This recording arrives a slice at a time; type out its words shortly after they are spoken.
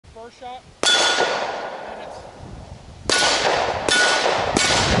first shot, and it's...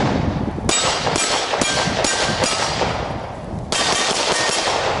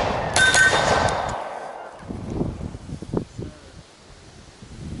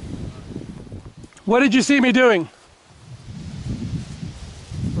 What did you see me doing?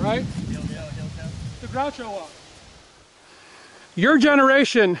 Right? The Groucho walk. Your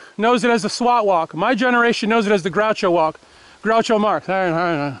generation knows it as the SWAT walk. My generation knows it as the Groucho walk. Groucho Marx.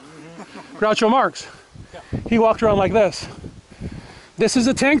 Groucho Marx. He walked around like this. This is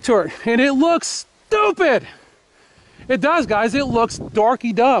a tank turret, and it looks stupid. It does, guys. It looks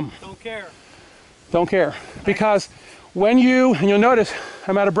dorky dumb. Don't care. Don't care. Because when you, and you'll notice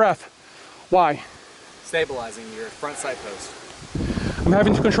I'm out of breath. Why? Stabilizing your front sight post. I'm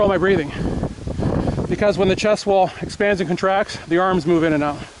having to control my breathing. Because when the chest wall expands and contracts, the arms move in and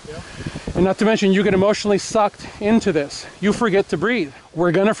out. Yep. And not to mention, you get emotionally sucked into this. You forget to breathe.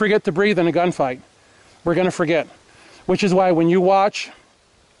 We're gonna forget to breathe in a gunfight. We're gonna forget. Which is why when you watch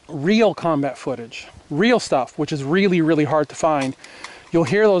real combat footage, real stuff, which is really, really hard to find, you'll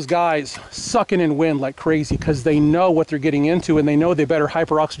hear those guys sucking in wind like crazy because they know what they're getting into and they know they better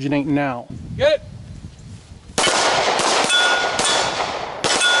hyperoxygenate now. Get it?